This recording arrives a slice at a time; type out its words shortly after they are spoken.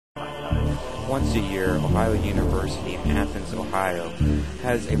once a year, Ohio University in Athens, Ohio,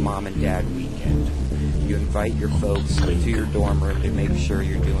 has a mom and dad weekend. You invite your folks to your dorm room to make sure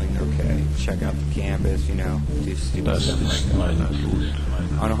you're doing okay. Check out the campus, do stupid stuff like that.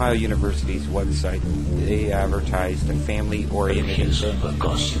 On Ohio University's website, they advertised a family-oriented event.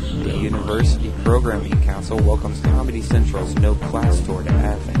 The University Programming Council welcomes Comedy Central's No Class Tour to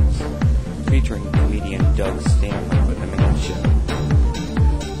Athens, featuring comedian Doug Stanhope at the Man Show.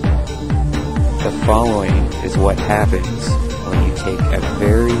 The following is what happens when you take a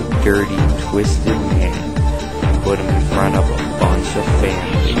very dirty, twisted man and put him in front of a bunch of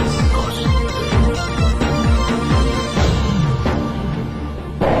families.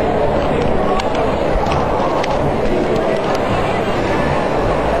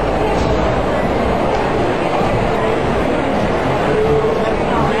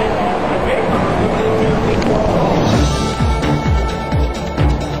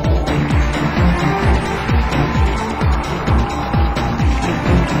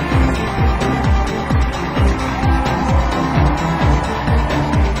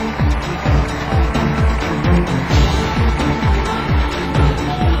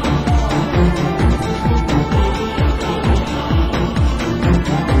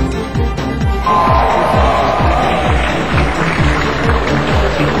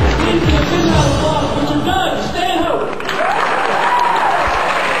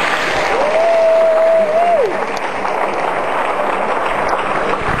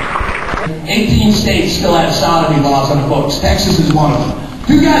 States still have sodomy laws on the books. Texas is one of them.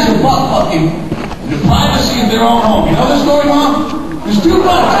 Two guys are butt fucking in the privacy of their own home. You know the story, Mom? There's two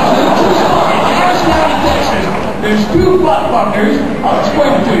butt fuckers. There's true story. In Harris County, Texas, there's two butt fuckers. I'll explain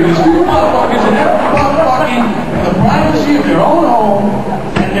it to you. There's two butt fuckers and they're butt fucking in the privacy of their own home.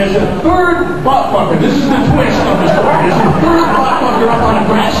 And there's a third butt fucker. This is the twist of the story. There's a third butt fucker up on a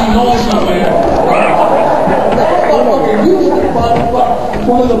grassy knoll somewhere.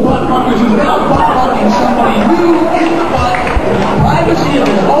 One of the butt fuckers is now butt fucking somebody new in the butt in the privacy of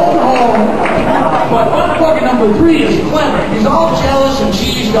his own home. But butt fucker number 3 is clever. He's all jealous and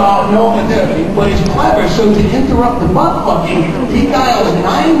cheesed off, but he's clever. So to interrupt the butt fucking, he dials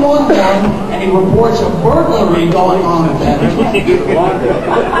 911 and he reports a burglary going on at that.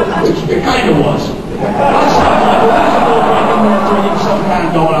 It kind of was. Some kind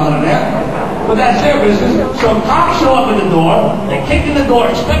of going on in there. But that's their business. So cops show up at the door, they kick in the door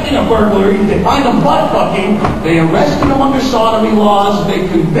expecting a burglary, they find them butt fucking, they arrested them under sodomy laws, they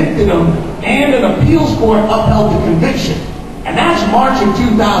convicted them, and an appeals court upheld the conviction. And that's March of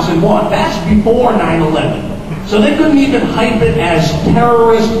 2001. That's before 9/11. So they couldn't even hype it as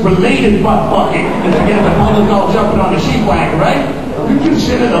terrorist-related butt fucking, and then get the public all jumping on the sheep wagon, right? You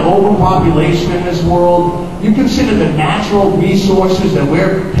consider the overpopulation in this world, you consider the natural resources that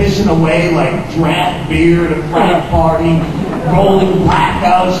we're pissing away, like draft beer at a frat party, rolling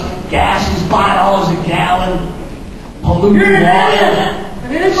blackouts, gas is $5 a gallon, polluted water.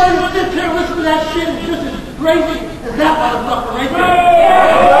 And anybody who sits here and listen to that shit is just as crazy as that motherfucker right there.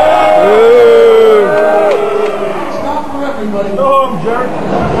 It's not for everybody. Oh, I'm jerk.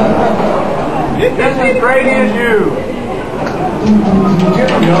 That's as crazy as you.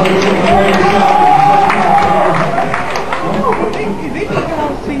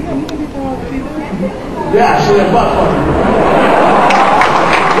 Yeah, see that butt fucker.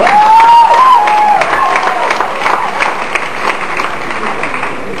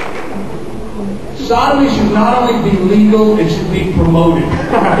 Sodomy should not only be legal, it should be promoted.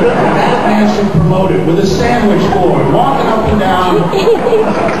 That man should promote it with a sandwich board, walking up and down.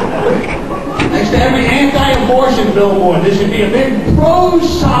 Next to every anti-abortion billboard, there should be a big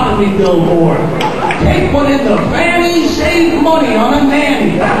pro-sodomy billboard. Take one in the fanny, save money on a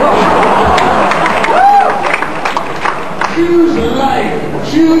nanny. Choose life,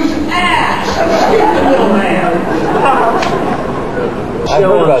 choose ass, skip the middle man.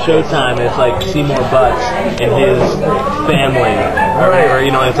 Show on Showtime, it's like Seymour Butts and his family, or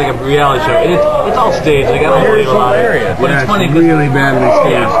it's like a reality show. It's all staged. Like, I don't believe a lot of it, but it's funny. Really badly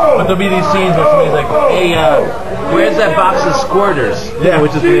staged. Yeah, but there'll be these scenes where somebody's like, "Hey, where's that box of squirters?"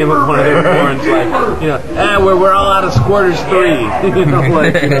 Which is the name of one of their porns. Like, we're all out of squirters 3.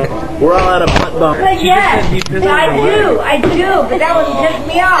 We're all out of butt bump. But yes, I do, but that wouldn't piss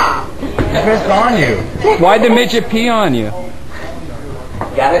me off. Pissed on you. Why'd the midget pee on you?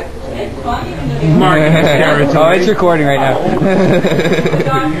 Got it? Mark, oh, it's recording right now.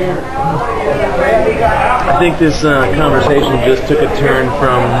 think this conversation just took a turn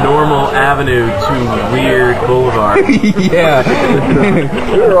from normal avenue to weird boulevard. Yeah.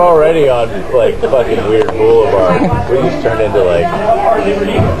 We were already on like fucking weird boulevard. We just turned into like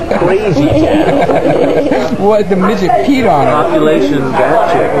crazy town. What, the midget peed on her? Population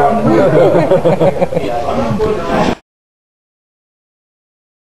bat chick.